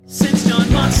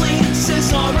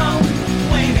Cesaro.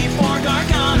 Way before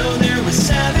Gargano, there was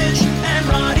Savage and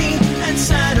Roddy. And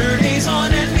Saturdays on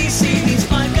NBC, these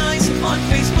five guys on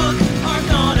Facebook are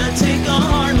gonna take a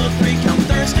hard look. 3 Count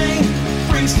Thursday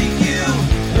brings to you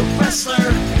the wrestler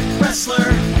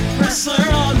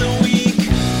on the week.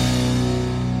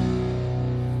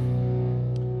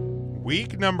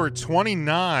 Week number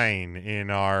 29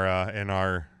 in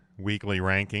our weekly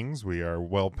rankings. We are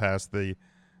well past the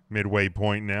midway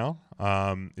point now.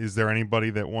 Is there anybody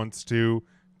that wants to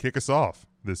kick us off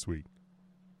this week?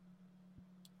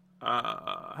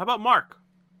 How about Mark?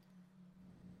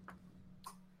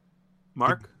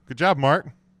 Mark? Good job, Mark.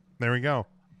 There we go.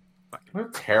 What a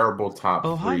terrible top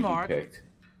Oh, hi, three Mark. you picked.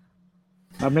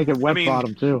 I'd make it wet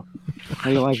bottom too.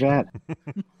 How you like that?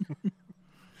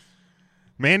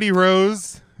 Mandy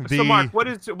Rose. So Mark, what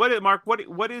is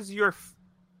your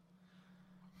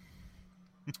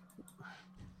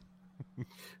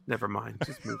Never mind.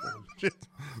 Just move on.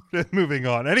 just moving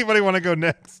on. Anybody want to go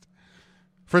next?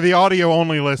 For the audio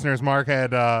only listeners, Mark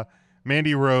had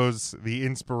Mandy Rose, The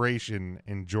Inspiration,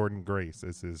 and Jordan Grace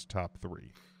as his top 3.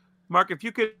 Mark, if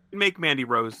you could make Mandy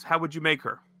Rose, how would you make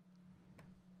her?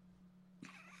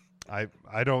 I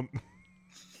don't.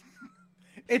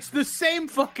 It's the same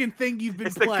fucking thing you've been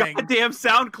It's playing. the goddamn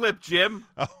sound clip, Jim.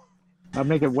 Oh. I'd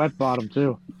make it wet bottom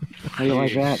too. How you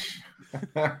like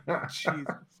that? Jesus.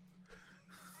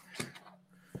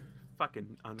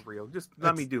 Fucking unreal. Just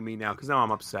let me do me now, because now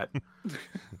I'm upset.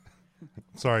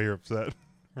 Sorry you're upset.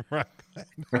 Right.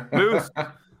 Moose.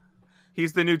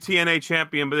 He's the new TNA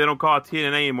champion, but they don't call it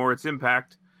TNA anymore. It's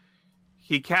Impact.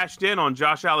 He cashed in on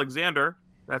Josh Alexander.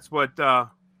 That's what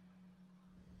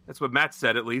Matt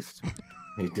said, at least.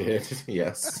 He did,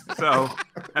 yes. So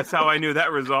that's how I knew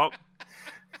that result.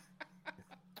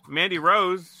 Mandy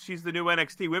Rose, she's the new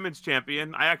NXT Women's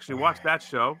Champion. I actually watched that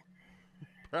show.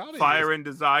 Fire and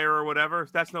Desire or whatever.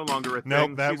 That's no longer a thing.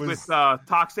 Nope, that she's was with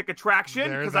Toxic Attraction,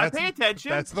 because I pay attention.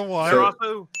 That's the one.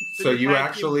 So you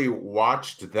actually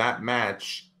watched that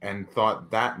match and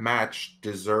thought that match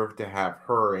deserved to have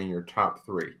her in your top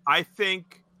 3. I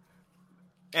think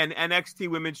an NXT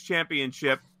Women's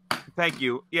Championship. Thank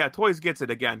you. Yeah, Toys gets it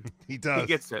again. He does. He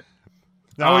gets it.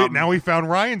 Now we found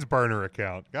Ryan's burner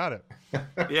account. Got it.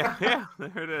 Yeah,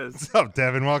 there it is. What's up,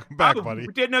 Devin? Welcome back, buddy.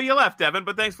 Didn't know you left, Devin,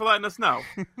 but thanks for letting us know.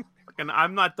 And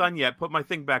I'm not done yet. Put my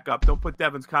thing back up. Don't put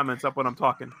Devin's comments up when I'm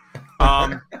talking.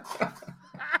 I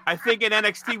think an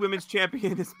NXT Women's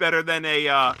Champion is better than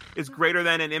is greater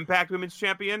than an Impact Women's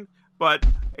Champion, but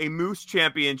a Moose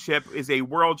Championship is a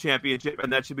World Championship,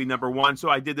 and that should be number 1. So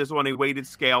I did this on a weighted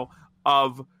scale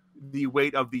of the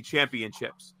weight of the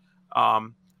championships.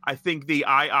 I think the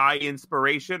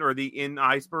Inspiration or the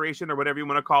Inspiration or whatever you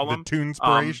want to call them. The two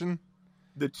Inspiration?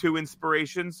 The two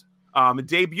Inspirations.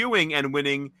 Debuting and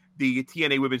winning the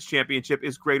TNA Women's Championship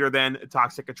is greater than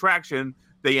Toxic Attraction.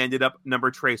 They ended up number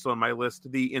trace on my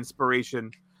list. The Inspiration,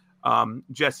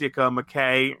 Jessica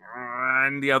McKay,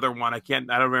 and the other one. I don't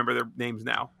remember their names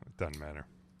now. It doesn't matter.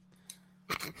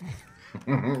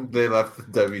 They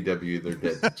left WWE. They're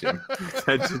dead, Jim.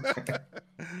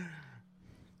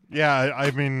 Yeah,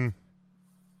 I mean,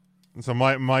 so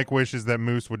Mike wishes that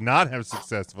Moose would not have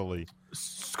successfully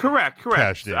correct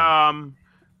cashed in.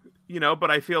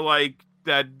 But I feel like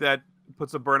that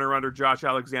puts a burner under Josh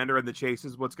Alexander, and the chase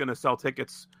is what's going to sell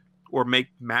tickets or make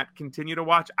Matt continue to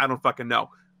watch. I don't fucking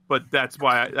know, but that's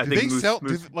why I think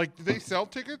do they sell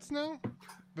tickets now?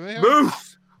 Do they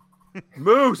have...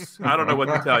 Moose. I don't know what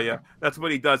to tell you. That's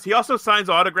what he does. He also signs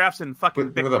autographs in fucking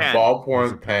with big a pen.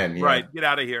 ballpoint pen. Yeah. Right. Get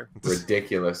out of here.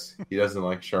 Ridiculous. He doesn't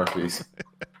like Sharpies.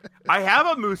 I have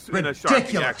a Moose in a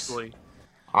Sharpie, actually.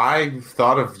 I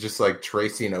thought of just like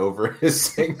tracing over his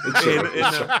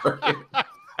signature.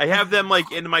 I have them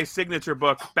like in my signature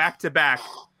book, back to back.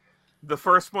 The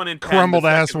first one in pen. Crumbled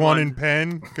ass one in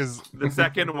pen. Because the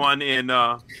second one in...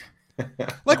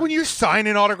 like when you sign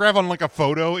an autograph on like a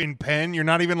photo in pen, you're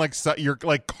not even like you're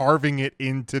like carving it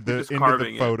into the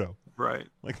photo. Right.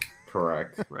 Like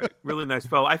correct. Right. Really nice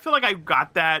fellow. I feel like I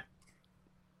got that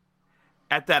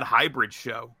at that hybrid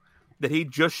show that he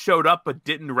just showed up but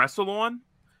didn't wrestle on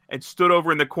and stood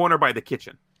over in the corner by the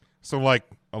kitchen. So like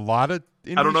a lot of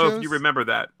indie I don't know shows? if you remember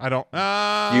that. I don't.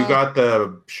 You got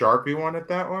the Sharpie one at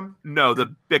that one? No, the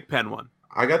Big Pen one.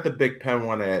 I got the Big Pen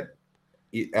one at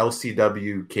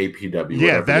LCW, KPW.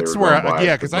 Yeah, that's where.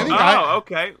 Because I think.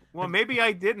 Okay. Well, maybe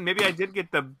I didn't. Maybe I did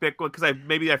get the big one because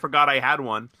I forgot I had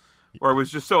one, or I was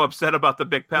just so upset about the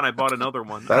Big Pen I bought another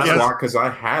one. That's why, because I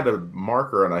had a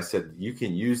marker and I said you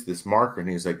can use this marker, and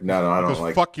he's like, no, I don't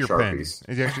like fuck your Sharpies.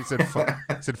 pen. He actually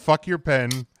said, fuck your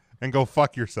pen and go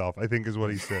fuck yourself. I think is what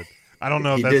he said. I don't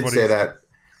know if that's what he said. That.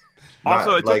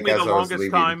 Also, it took like me the as I was longest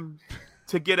leaving. time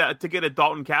to get a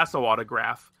Dalton Castle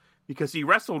autograph because he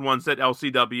wrestled once at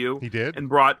LCW. He did? And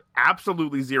brought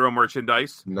absolutely zero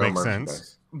merchandise. No Makes merchandise.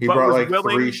 sense. He But brought was like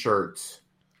willing- 3 shirts.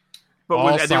 But All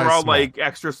and they were size all small. like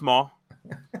extra small.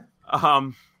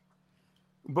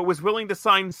 But was willing to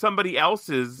sign somebody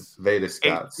else's Veda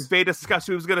Scott's. Veda Scott.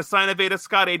 Who was going to sign a Veda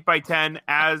Scott 8x10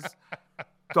 as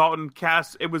Dalton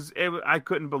Cass. I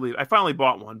couldn't believe. I finally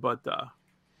bought one, but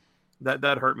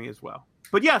that hurt me as well.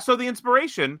 But yeah, so the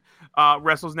Inspiration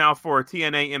wrestles now for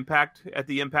TNA Impact at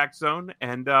the Impact Zone,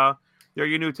 and they're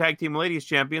your new tag team ladies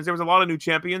champions. There was a lot of new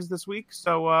champions this week,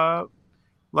 so a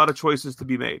lot of choices to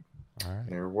be made. All right.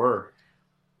 There were.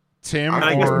 Tim And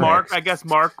or I guess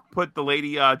Mark put the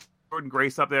lady Jordan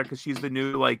Grace up there because she's the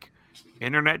new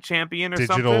internet champion or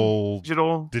something.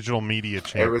 digital media It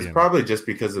champion. was probably just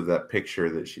because of that picture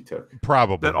that she took.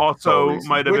 Probably. That also Always.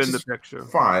 might have Which been the is picture.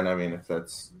 Fine. I mean, if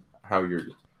that's how you're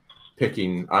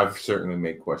picking, I've certainly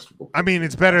made questionable. I mean,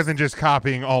 it's better than just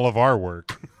copying all of our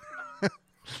work.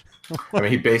 I mean,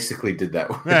 he basically did that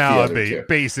with the Well, other two.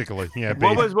 basically, yeah.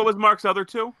 What was Mark's other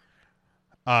two?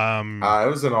 It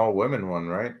was an all-women one,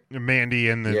 right? Mandy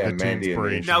and the Mandy and the-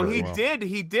 Inspiration. Now as well.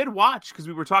 he did watch because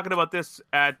we were talking about this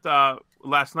at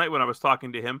last night when I was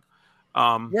talking to him.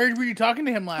 Where were you talking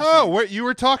to him last Oh, night? what, you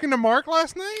were talking to Mark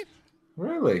last night?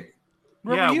 Really?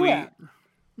 Where were you at?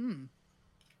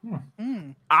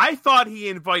 I thought he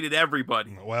invited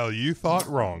everybody. Well, you thought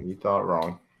wrong. You thought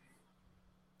wrong.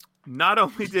 Not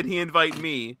only did he invite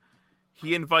me,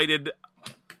 he invited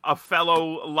a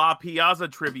fellow La Piazza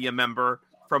trivia member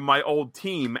from my old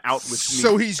team out with me.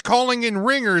 So he's calling in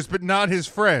ringers, but not his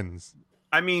friends.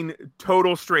 I mean,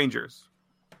 total strangers.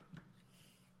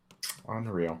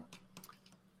 Unreal.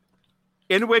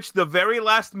 In which the very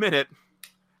last minute,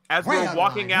 as we're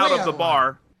walking out of the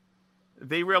bar,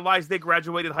 they realized they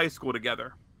graduated high school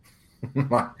together.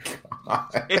 My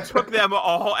God. It took them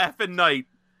all effing night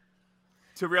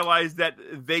to realize that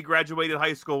they graduated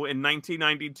high school in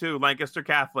 1992, Lancaster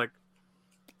Catholic,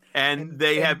 and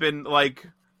they have been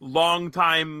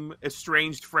long-time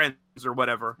estranged friends or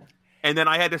whatever. And then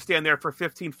I had to stand there for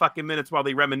 15 fucking minutes while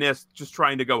they reminisced, just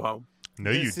trying to go home. No,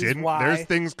 you This is didn't. why- There's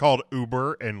things called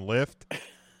Uber and Lyft.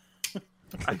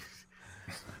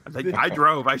 I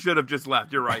drove. I should have just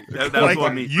left. You're right. That was Like,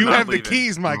 on me. for you not have the leaving.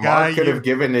 keys, my Mark guy. could You- have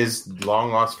given his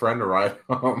long-lost friend a ride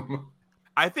home.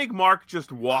 I think Mark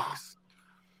just walks.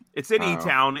 It's in Oh,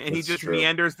 E-Town, and he that's just true.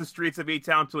 meanders the streets of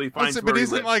E-Town till he finds Listen, where but he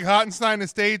isn't lives. Hottenstein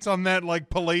Estates on that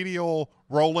palladial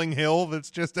rolling hill that's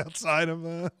just outside of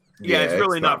Yeah, it's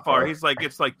really it's not far. It's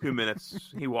 2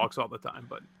 minutes. He walks all the time,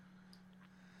 but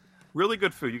really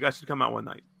good food. You guys should come out one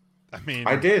night. I mean,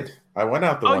 I did. I went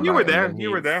out the Oh, one you night were and there. then You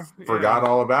he were there. Forgot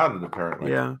all about it,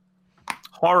 apparently. Yeah.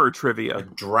 Horror I trivia.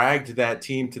 dragged that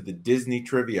team to the Disney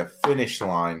trivia finish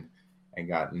line and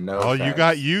got no oh, you thanks.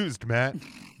 got used, Matt.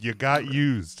 You got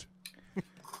used.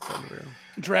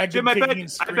 Dragged Jim, him I kicking and bet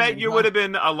screaming, you huh? would have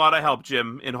been a lot of help,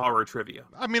 Jim, in horror trivia.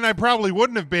 I mean, I probably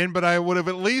wouldn't have been, but I would have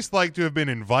at least liked to have been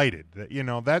invited. You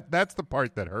know, that's the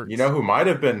part that hurts. You know who might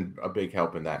have been a big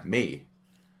help in that? Me.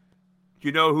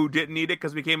 You know who didn't need it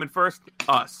because we came in first?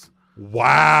 Us.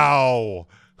 Wow.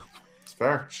 It's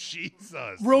fair.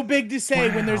 Jesus. Real big to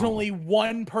say when there's Wow. only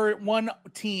one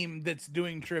team that's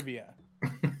doing trivia.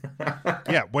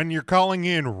 Yeah, when you're calling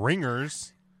in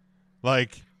ringers,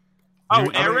 like. Oh,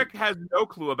 you- Eric has no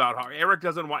clue about horror. Eric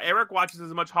doesn't want. Eric watches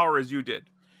as much horror as you did.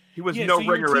 He was Yeah, no so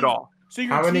your ringer at team- all. So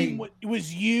your How team many-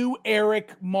 was you,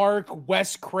 Eric, Mark,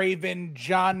 Wes Craven,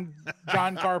 John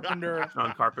Carpenter.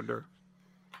 John Carpenter.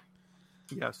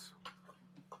 Yes.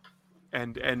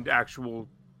 And actual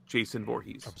Jason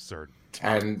Voorhees. Absurd.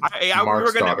 And we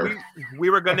Mark's were gonna daughter. we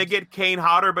were gonna get Kane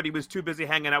Hodder, but he was too busy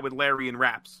hanging out with Larry and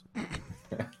Raps.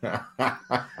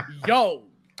 Yo,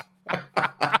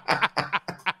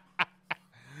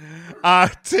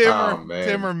 Tim, Oh, or, man.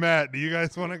 Tim or Matt, do you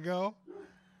guys want to go?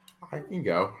 I can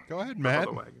go. Go ahead, Matt.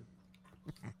 Other wagon.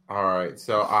 All right.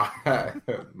 So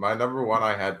my number one,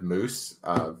 I had Moose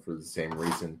for the same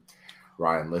reason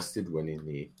Ryan listed, winning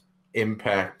the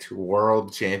Impact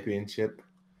World Championship.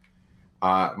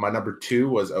 My number two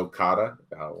was Okada,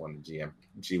 won the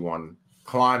G1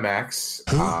 Climax.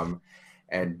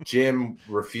 And Jim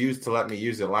refused to let me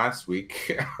use it last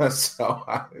week. So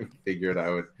I figured I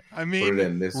would I put mean, it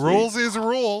in this rules week. is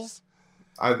rules.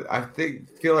 I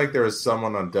feel like there was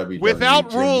someone on WWE. Without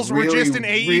Jim rules, we're just an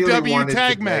really AEW wanted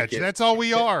tag to match. make it- That's all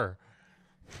we are.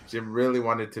 Jim really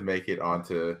wanted to make it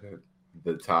onto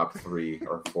the top 3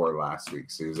 or 4 last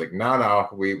week. So he was like, no,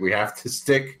 we have to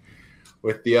stick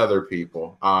with the other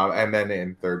people. And then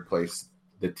in third place,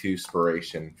 the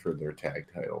two-spiration for their tag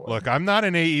title. Look, I'm not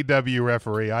an AEW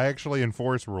referee. I actually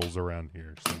enforce rules around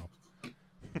here. So, is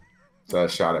that a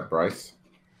shot at Bryce?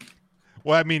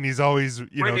 well, I mean, he's always, a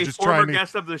just former trying to.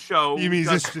 guest of the show. You mean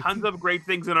does just- tons of great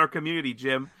things in our community,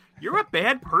 Jim. You're a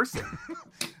bad person.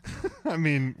 I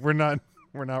mean, we're not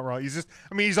wrong.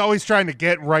 He's always trying to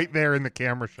get right there in the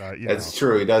camera shot. That's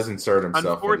true. He does insert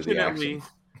himself into the Unfortunately,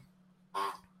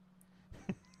 action.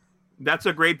 that's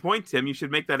a great point, Tim. You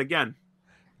should make that again.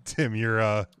 Tim,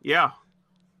 you're Yeah.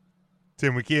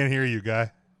 Tim, we can't hear you,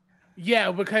 guy.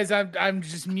 Yeah, because I'm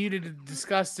just muted and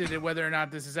disgusted at whether or not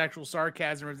this is actual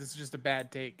sarcasm or if this is just a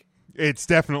bad take. It's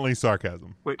definitely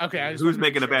sarcasm. Wait, Okay, I just who's wanted to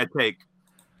making a make sure. bad take?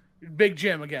 Big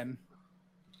Jim again.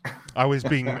 I was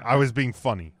being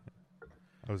funny.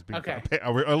 I was being Okay.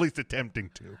 or at least attempting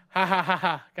to. Ha ha ha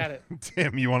ha. Got it.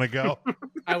 Tim, you want to go?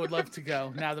 I would love to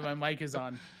go now that my mic is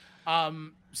on. I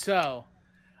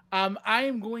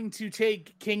am going to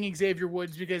take King Xavier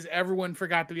Woods because everyone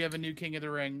forgot that we have a new King of the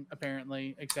Ring,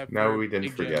 apparently, except No, for we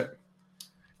didn't Big Jim.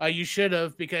 forget. You should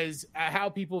have, because how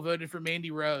people voted for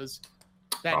Mandy Rose,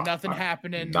 that nothing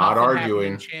happening. Not nothing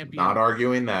arguing. happening champion. Not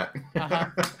arguing that. Uh-huh.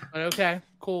 But okay,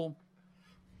 cool.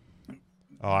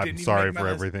 Oh, I'm Didn't even sorry make my for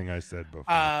list. everything I said before.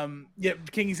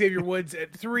 King Xavier Woods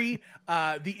at 3.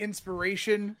 The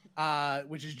Inspiration,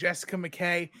 which is Jessica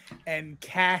McKay and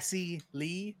Cassie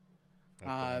Lee,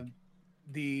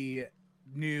 the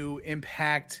new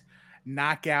Impact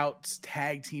Knockouts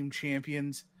Tag Team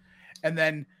Champions, and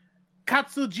then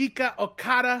Katsuchika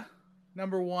Okada,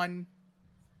 number 1,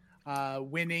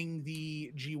 winning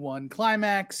the G1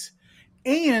 Climax,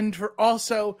 and for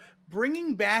also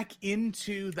bringing back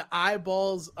into the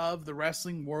eyeballs of the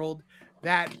wrestling world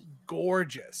that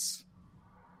gorgeous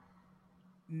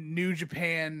New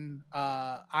Japan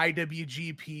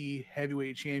IWGP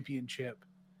Heavyweight Championship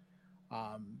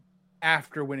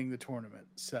after winning the tournament.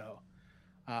 So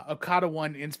Okada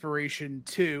 1, Inspiration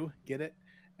 2, get it?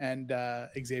 And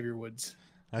Xavier Woods,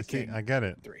 I see. King. I get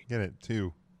it. 3. Get it.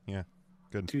 2. Yeah.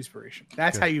 Good. 2 Inspiration.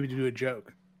 That's Good. how you do a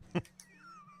joke.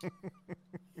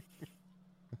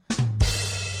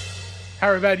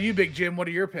 How about you, Big Jim? What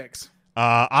are your picks?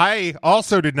 I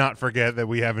also did not forget that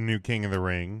we have a new King of the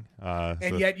Ring.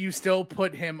 And yet you still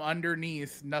put him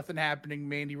underneath Nothing Happening,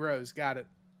 Mandy Rose. Got it.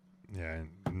 yeah,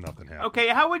 nothing happened. Okay,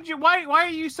 how would you? Why are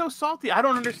you so salty? I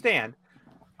don't understand.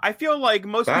 I feel like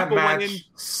most That people went match in.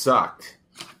 sucked.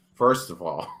 First of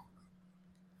all,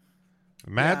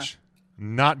 Match,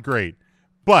 not great.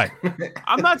 But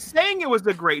I'm not saying it was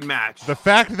a great match. the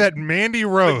fact that Mandy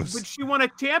Rose but she won a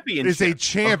championship. is a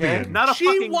champion. Okay. not a She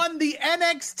fucking. won the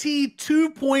NXT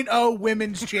 2.0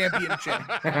 Women's Championship.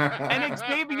 And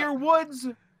Xavier Woods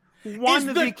Is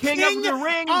won the King of the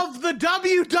Ring. of the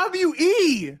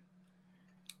WWE.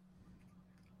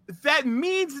 That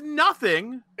means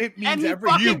nothing. It means And he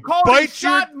everything. fucking You called his bite your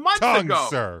shot months tongue, ago.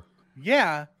 sir.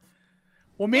 Yeah.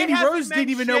 Well, Mandy hasn't Rose meant didn't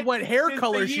even know shit what hair since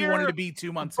color the she year wanted to be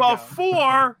 2 months ago.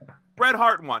 Before Bret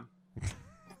Hart won.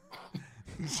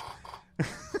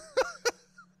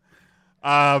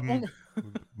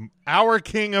 Our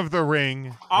King of the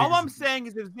Ring. All I'm saying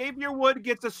is if Xavier Wood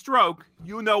gets a stroke,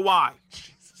 you know why.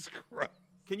 Jesus Christ.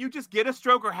 Can you just get a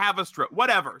stroke or have a stroke?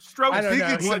 Whatever. Stroke. I don't know.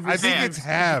 I think it's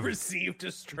have. Received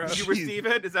a stroke. Did you receive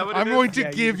it? Is that what it I'm is? going to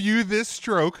Yeah, give you this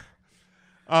stroke.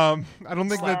 I don't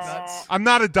think Slap that's. nuts. I'm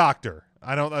not a doctor.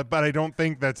 But I don't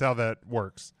think that's how that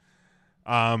works.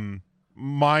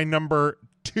 My number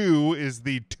 2 is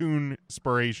the Toon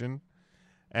Inspiration,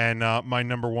 and my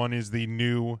number 1 is the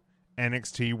new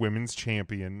NXT Women's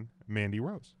Champion Mandy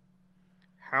Rose.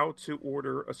 How to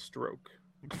order a stroke.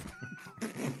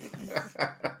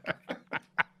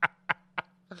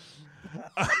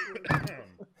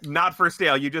 Not for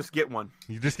sale. You just get one.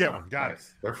 You just get one. Got it.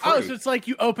 Nice. They're free. Oh, so it's like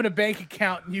you open a bank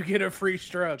account and you get a free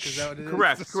stroke. Is that what it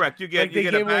is? Correct. You get Like they you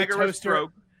get a gave away bag or a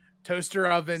stroke. Toaster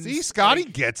ovens. See, Scotty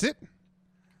like- gets it.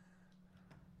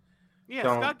 Yeah,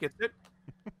 Don't- Scott gets it.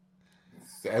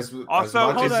 as Also,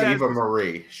 much hold as on. Eva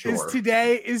Marie, sure.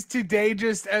 Is today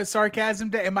just a sarcasm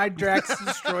day? Am I Drax the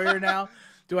Destroyer now?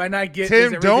 Do I not get?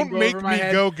 Tim, does everything don't go make over my me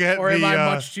head, go get or am the, I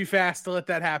much too fast to let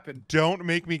that happen? Don't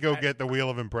make me go get the Wheel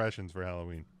of Impressions for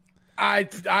Halloween.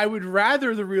 I would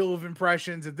rather the Reel of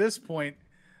Impressions at this point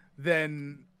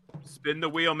than Spin the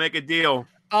wheel, make a deal.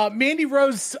 Mandy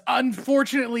Rose.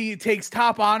 Unfortunately, takes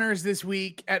top honors this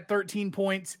week at 13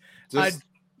 points. Just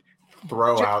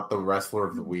throw out the wrestler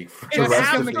of the week for the It's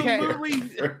rest of the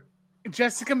absolutely- year.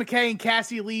 Jessica McKay and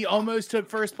Cassie Lee almost took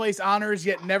first place honors,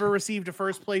 yet never received a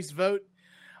first place vote.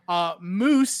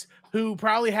 Moose, who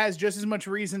probably has just as much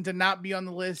reason to not be on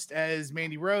the list as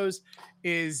Mandy Rose,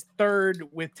 is third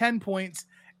with 10 points.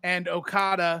 And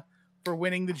Okada for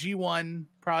winning the G1,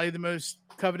 probably the most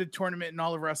coveted tournament in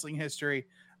all of wrestling history,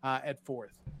 at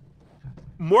 4th.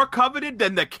 More coveted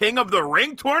than the King of the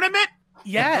Ring tournament?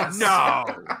 Yes. No.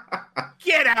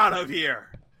 Get out of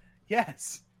here.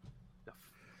 Yes.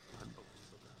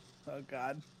 Oh,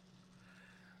 God.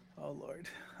 Oh, Lord.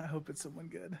 I hope it's someone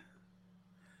good.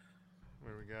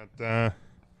 Where we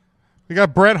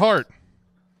got Bret Hart.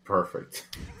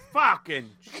 Perfect. Fucking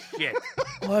shit.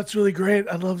 Well, that's really great.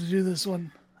 I'd love to do this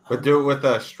one. But do it with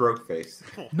a stroke face.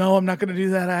 No, I'm not going to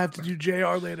do that. I have to do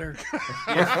JR later.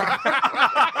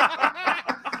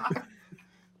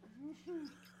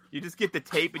 You just get the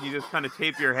tape and you just kind of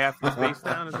tape your half the space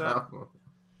down. Is that?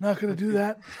 Not going to do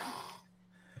that.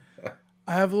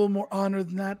 I have a little more honor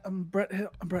than that. I'm Bret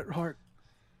Hart.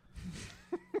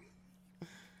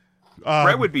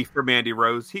 Bret would be for Mandy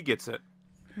Rose. He gets it.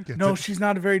 No, she's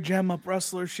not a very jam up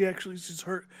wrestler. She actually just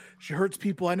she hurts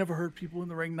people. I never hurt people in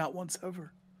the ring, not once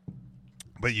ever.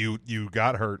 But you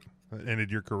got hurt. That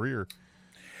ended your career.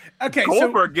 Okay,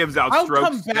 Goldberg gives out I'll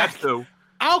strokes. come back.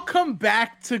 I'll come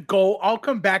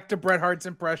back to Bret Hart's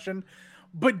impression.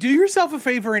 But do yourself a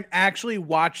favor and actually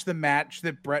watch the match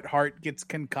that Bret Hart gets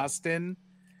concussed in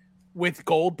with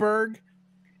Goldberg.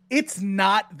 It's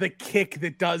not the kick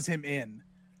that does him in.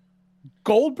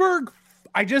 Goldberg,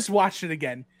 I just watched it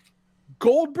again.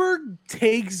 Goldberg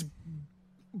takes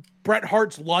Bret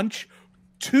Hart's lunch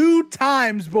 2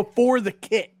 times before the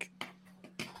kick.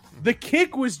 The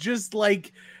kick was just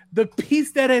like the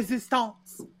piece de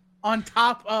resistance on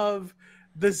top of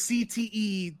the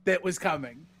CTE that was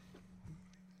coming.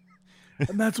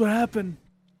 And that's what happened.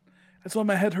 That's why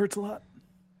my head hurts a lot.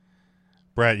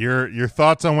 Bret, your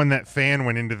thoughts on when that fan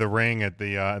went into the ring at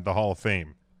the Hall of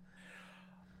Fame?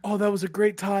 Oh, that was a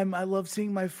great time. I love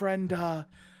seeing my friend.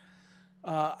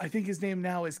 I think his name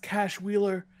now is Cash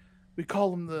Wheeler. We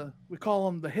call him the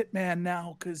Hitman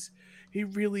now because he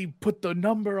really put the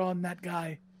number on that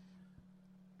guy.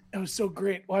 It was so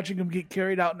great watching him get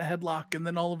carried out in a headlock, and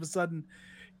then all of a sudden,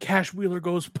 Cash Wheeler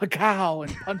goes pacow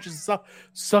and punches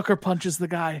sucker punches the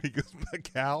guy. He goes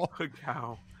pacow.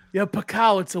 Pacow. Yeah,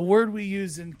 pacow. It's a word we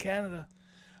use in Canada.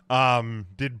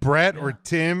 Did Bret or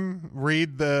Tim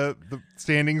read the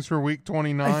standings for week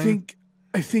 29?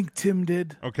 I think Tim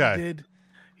did. Okay. He did.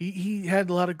 He had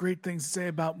a lot of great things to say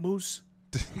about Moose.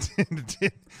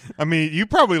 I mean, you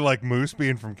probably like Moose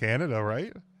being from Canada,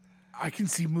 right? I can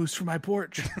see Moose from my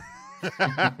porch.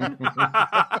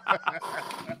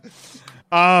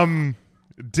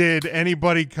 Did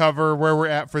anybody cover where we're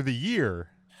at for the year?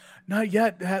 Not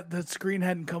yet. That screen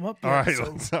hadn't come up yet. All right,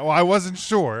 so. so I wasn't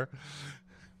sure.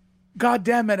 God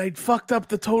damn it! I fucked up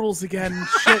the totals again.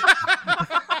 Shit.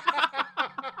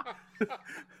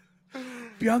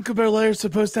 Bianca Belair is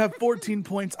supposed to have 14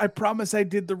 points. I promise I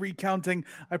did the recounting.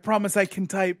 I promise I can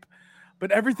type.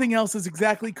 But everything else is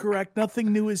exactly correct.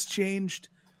 Nothing new has changed.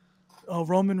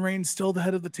 Roman Reigns still the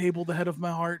head of the table, the head of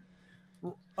my heart.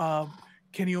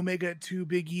 Kenny Omega at 2,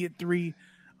 Big E at 3.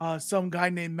 Some guy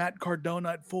named Matt Cardona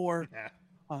at 4.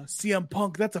 CM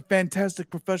Punk, that's a fantastic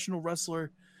professional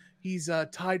wrestler. He's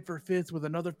tied for 5th with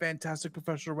another fantastic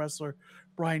professional wrestler,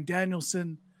 Bryan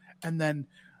Danielson. And then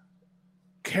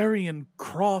Karrion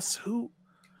Kross, who...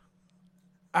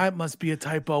 I must be a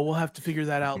typo. We'll have to figure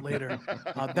that out later.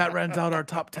 That rounds out our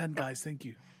top 10, guys. Thank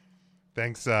you.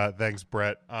 Thanks,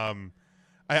 Bret.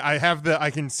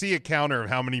 I can see a counter of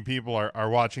how many people are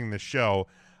watching the show.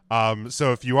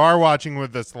 So if you are watching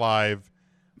with us live,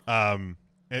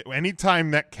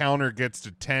 anytime that counter gets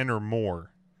to 10 or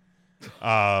more,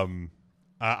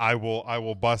 I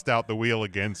will bust out the wheel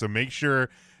again. So make sure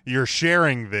you're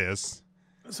sharing this.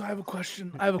 So I have a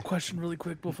question. Really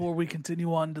quick before we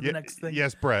continue on to the next thing.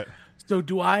 Yes, Bret. So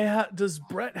does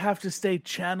Bret have to stay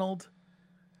channeled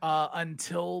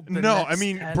until the No, next I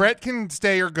mean 10? Bret can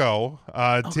stay or go.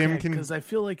 Tim can, because I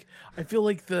feel like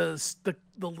the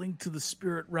link to the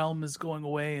spirit realm is going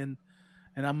away, and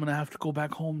I'm gonna have to go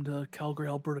back home to Calgary,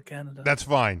 Alberta, Canada. That's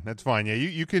fine. Yeah,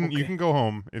 you can go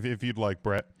home if you'd like,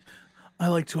 Bret. I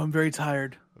like to. I'm very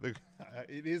tired.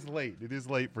 It is late. It is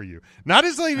late for you. Not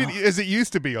as late as it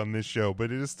used to be on this show, but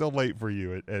it is still late for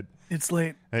you it's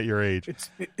late at your age.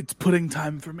 It's pudding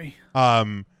time for me. Yeah,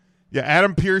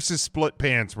 Adam Pearce's split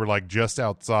pants were like just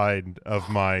outside of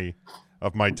my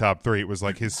top 3. It was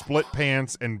like his split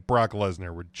pants and Brock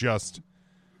Lesnar were just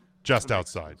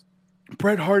outside.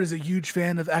 Bret Hart is a huge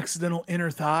fan of accidental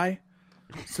inner thigh,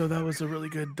 so that was a really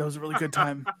good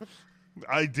time.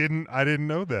 I didn't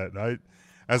know that.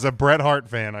 As a Bret Hart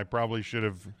fan, I probably should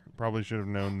have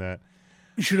known that.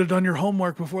 You should have done your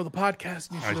homework before the podcast,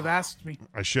 and you should have asked me.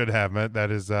 I should have.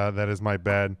 That is my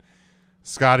bad.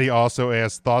 Scotty also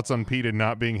asked thoughts on Pete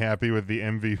not being happy with the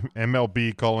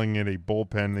MLB calling it a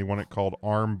bullpen. They want it called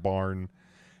Arm Barn.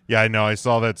 Yeah, I know. I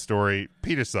saw that story.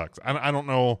 Peter sucks. I don't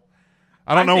know.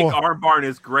 I think Arm Barn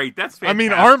is great. That's fantastic. I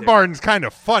mean, Arm Barn's kind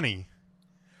of funny.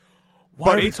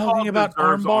 Why are we talking about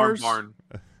arm bars? Barn.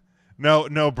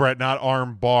 No, Brett, not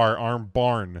arm bar, arm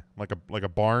barn, like a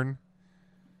barn.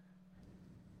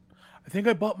 I think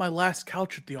I bought my last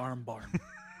couch at the Arm Barn.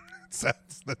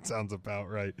 That sounds about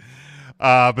right.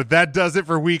 But that does it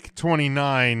for week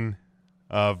 29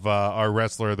 of our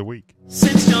Wrestler of the Week.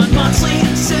 Since John Moxley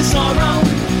and Cesaro,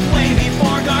 way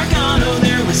before Gargano,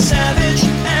 there was Savage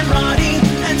and Roddy,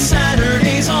 and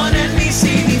Saturdays on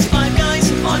NBC. These five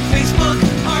guys on Facebook